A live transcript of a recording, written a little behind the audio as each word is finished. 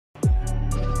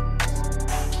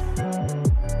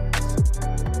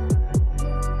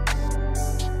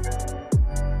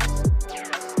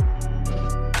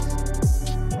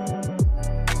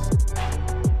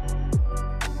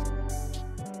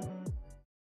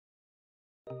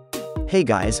Hey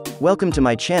guys, welcome to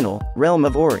my channel, Realm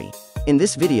of Ori. In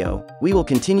this video, we will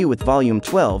continue with Volume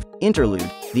 12, Interlude,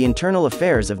 The Internal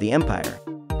Affairs of the Empire.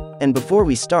 And before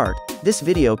we start, this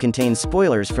video contains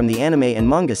spoilers from the anime and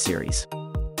manga series.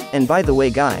 And by the way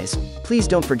guys, please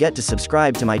don't forget to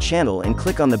subscribe to my channel and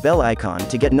click on the bell icon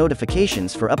to get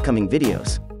notifications for upcoming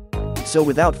videos. So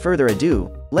without further ado,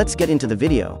 let's get into the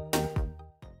video.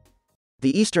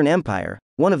 The Eastern Empire,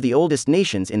 one of the oldest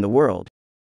nations in the world.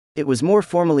 It was more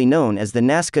formally known as the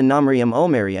Nazca Namrium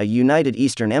Ulmeria United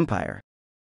Eastern Empire.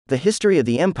 The history of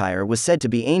the empire was said to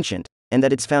be ancient, and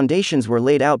that its foundations were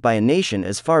laid out by a nation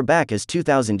as far back as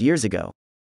 2,000 years ago.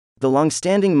 The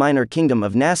long-standing minor kingdom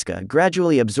of Nazca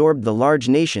gradually absorbed the large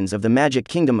nations of the magic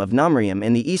kingdom of Namrium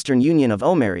and the Eastern Union of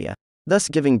Ulmeria, thus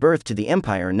giving birth to the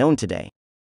empire known today.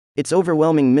 Its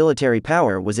overwhelming military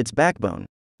power was its backbone.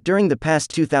 During the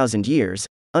past 2,000 years,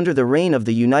 under the reign of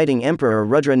the uniting emperor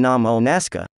Rudra Nam ul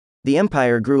Nazca, the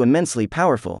empire grew immensely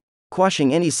powerful,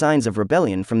 quashing any signs of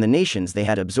rebellion from the nations they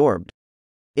had absorbed.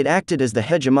 It acted as the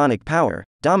hegemonic power,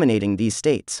 dominating these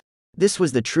states. This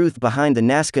was the truth behind the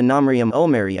Nazca Namrium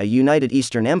Ulmeria United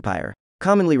Eastern Empire,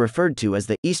 commonly referred to as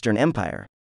the Eastern Empire.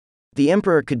 The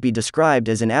emperor could be described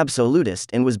as an absolutist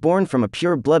and was born from a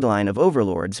pure bloodline of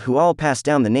overlords who all passed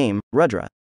down the name, Rudra.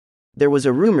 There was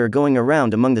a rumor going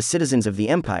around among the citizens of the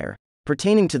empire,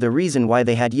 pertaining to the reason why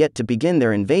they had yet to begin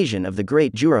their invasion of the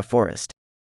Great Jura Forest.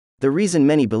 The reason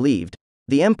many believed,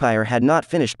 the empire had not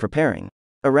finished preparing.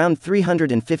 Around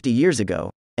 350 years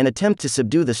ago, an attempt to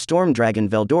subdue the storm dragon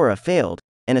Veldora failed,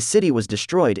 and a city was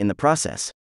destroyed in the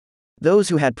process. Those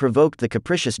who had provoked the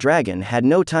capricious dragon had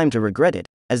no time to regret it,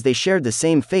 as they shared the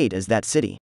same fate as that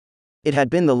city. It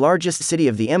had been the largest city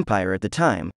of the empire at the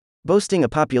time, boasting a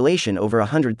population over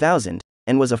 100,000,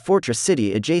 and was a fortress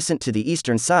city adjacent to the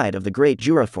eastern side of the Great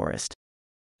Jura Forest.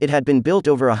 It had been built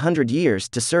over 100 years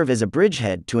to serve as a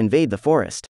bridgehead to invade the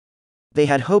forest. They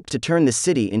had hoped to turn this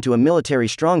city into a military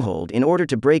stronghold in order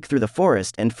to break through the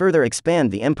forest and further expand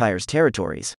the empire's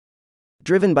territories.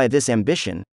 Driven by this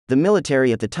ambition, the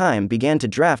military at the time began to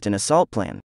draft an assault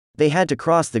plan. They had to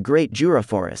cross the Great Jura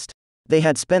Forest. They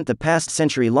had spent the past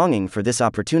century longing for this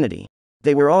opportunity.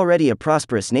 They were already a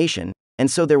prosperous nation, and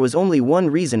so there was only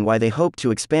one reason why they hoped to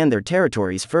expand their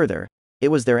territories further: it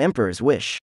was their emperor's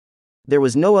wish. There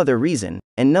was no other reason,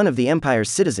 and none of the empire's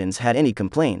citizens had any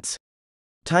complaints.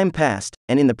 Time passed,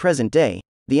 and in the present day,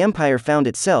 the empire found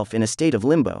itself in a state of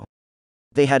limbo.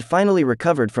 They had finally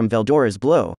recovered from Veldora's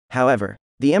blow, however,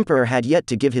 the emperor had yet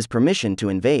to give his permission to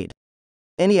invade.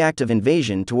 Any act of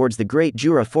invasion towards the Great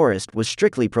Jura Forest was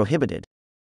strictly prohibited.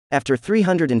 After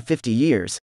 350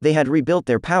 years, they had rebuilt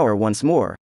their power once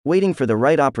more, waiting for the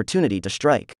right opportunity to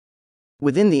strike.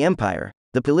 Within the empire,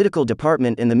 the political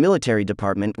department and the military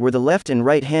department were the left and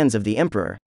right hands of the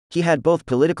emperor. He had both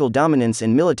political dominance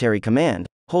and military command,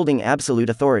 holding absolute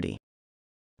authority.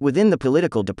 Within the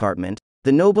political department,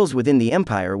 the nobles within the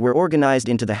empire were organized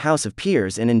into the House of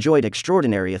Peers and enjoyed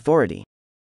extraordinary authority.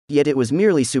 Yet it was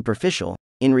merely superficial.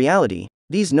 In reality,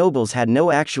 these nobles had no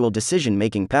actual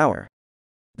decision-making power.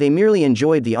 They merely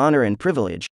enjoyed the honor and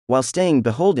privilege, while staying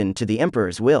beholden to the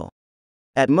emperor's will.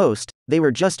 At most, they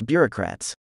were just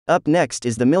bureaucrats. Up next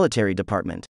is the military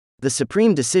department. The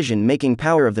supreme decision-making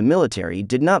power of the military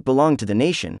did not belong to the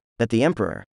nation, but the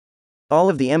emperor. All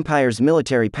of the empire's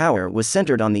military power was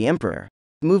centered on the emperor.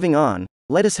 Moving on,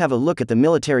 let us have a look at the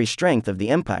military strength of the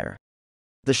empire.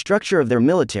 The structure of their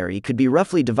military could be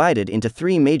roughly divided into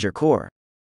three major corps.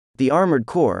 The Armored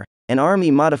Corps, an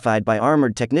army modified by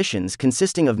armored technicians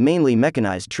consisting of mainly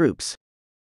mechanized troops.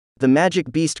 The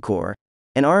Magic Beast Corps,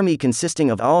 an army consisting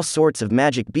of all sorts of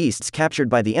magic beasts captured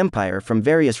by the empire from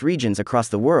various regions across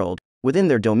the world, within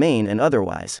their domain and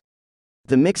otherwise.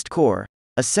 The Mixed Corps,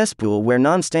 a cesspool where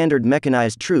non-standard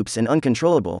mechanized troops and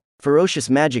uncontrollable, ferocious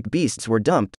magic beasts were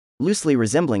dumped, loosely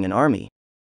resembling an army.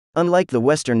 Unlike the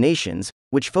Western nations,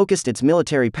 which focused its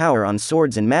military power on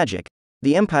swords and magic,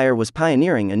 the empire was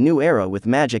pioneering a new era with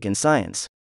magic and science.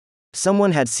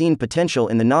 Someone had seen potential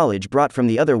in the knowledge brought from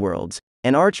the other worlds,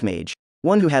 an archmage,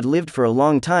 one who had lived for a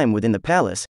long time within the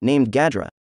palace, named Gadra.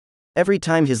 Every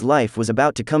time his life was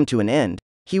about to come to an end,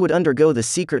 he would undergo the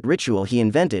secret ritual he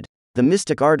invented, the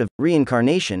mystic art of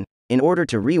reincarnation, in order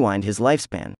to rewind his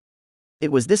lifespan.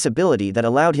 It was this ability that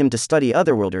allowed him to study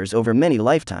otherworlders over many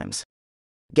lifetimes.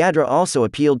 Gadra also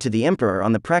appealed to the emperor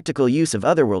on the practical use of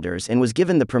otherworlders and was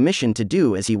given the permission to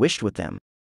do as he wished with them.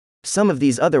 Some of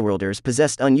these otherworlders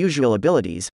possessed unusual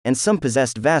abilities, and some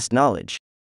possessed vast knowledge.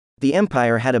 The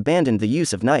empire had abandoned the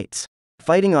use of knights.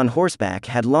 Fighting on horseback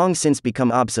had long since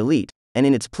become obsolete, and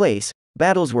in its place,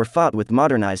 battles were fought with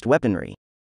modernized weaponry.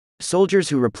 Soldiers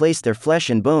who replaced their flesh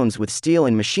and bones with steel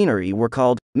and machinery were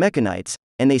called mechanites,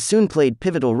 and they soon played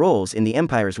pivotal roles in the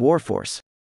Empire's war force.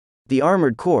 The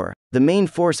Armored Corps, the main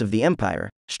force of the Empire,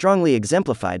 strongly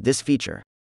exemplified this feature.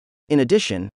 In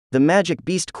addition, the Magic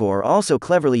Beast Corps also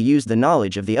cleverly used the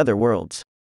knowledge of the other worlds.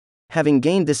 Having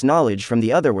gained this knowledge from the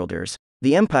Otherworlders,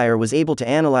 the Empire was able to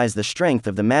analyze the strength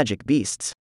of the magic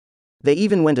beasts. They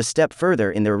even went a step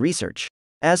further in their research.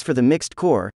 As for the Mixed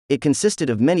Corps, it consisted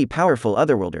of many powerful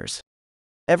Otherworlders.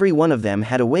 Every one of them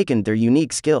had awakened their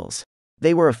unique skills.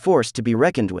 They were a force to be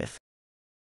reckoned with.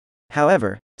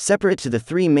 However, separate to the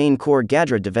three main corps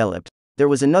Gadra developed, there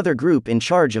was another group in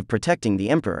charge of protecting the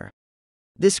Emperor.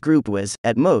 This group was,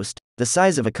 at most, the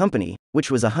size of a company, which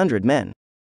was 100 men.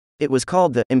 It was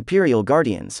called the Imperial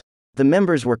Guardians. The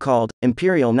members were called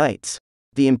Imperial Knights.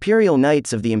 The Imperial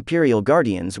Knights of the Imperial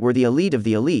Guardians were the elite of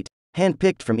the elite,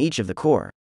 handpicked from each of the corps.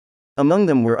 Among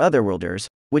them were Otherworlders,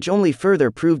 which only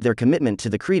further proved their commitment to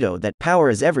the credo that power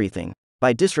is everything,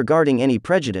 by disregarding any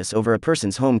prejudice over a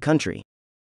person's home country.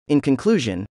 In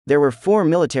conclusion, there were 4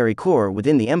 military corps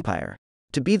within the Empire.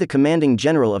 To be the commanding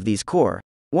general of these corps,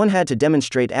 one had to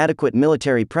demonstrate adequate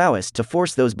military prowess to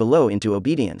force those below into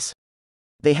obedience.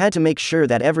 They had to make sure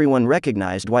that everyone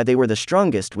recognized why they were the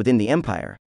strongest within the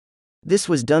Empire. This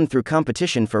was done through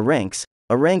competition for ranks,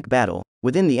 a rank battle,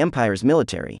 within the Empire's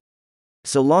military.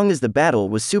 So long as the battle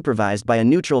was supervised by a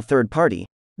neutral third party,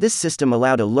 this system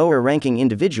allowed a lower-ranking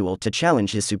individual to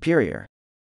challenge his superior.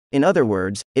 In other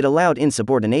words, it allowed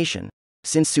insubordination.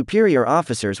 Since superior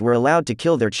officers were allowed to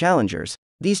kill their challengers,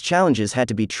 these challenges had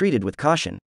to be treated with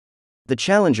caution. The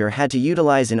challenger had to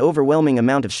utilize an overwhelming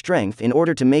amount of strength in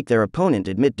order to make their opponent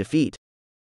admit defeat.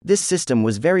 This system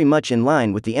was very much in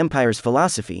line with the Empire's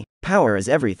philosophy: power is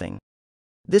everything.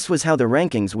 This was how the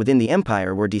rankings within the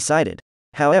Empire were decided.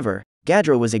 However,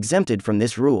 Gadra was exempted from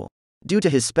this rule. Due to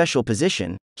his special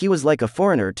position, he was like a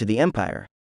foreigner to the Empire.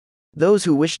 Those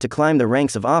who wished to climb the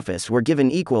ranks of office were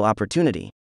given equal opportunity.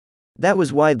 That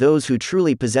was why those who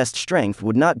truly possessed strength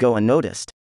would not go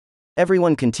unnoticed.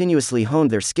 Everyone continuously honed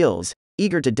their skills,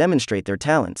 eager to demonstrate their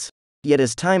talents. Yet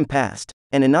as time passed,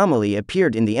 an anomaly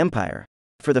appeared in the Empire.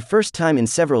 For the first time in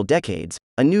several decades,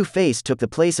 a new face took the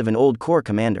place of an old corps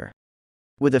commander.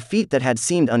 With a feat that had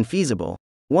seemed unfeasible,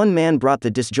 one man brought the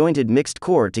disjointed mixed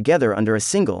corps together under a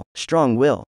single, strong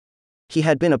will. He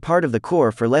had been a part of the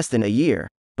corps for less than a year,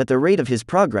 but the rate of his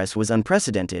progress was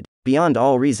unprecedented, beyond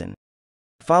all reason.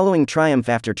 Following triumph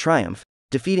after triumph,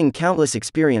 defeating countless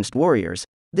experienced warriors,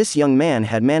 this young man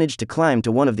had managed to climb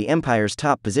to one of the Empire's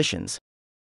top positions.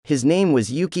 His name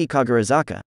was Yuuki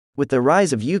Kagurazaka. With the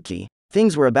rise of Yuuki,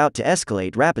 things were about to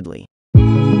escalate rapidly.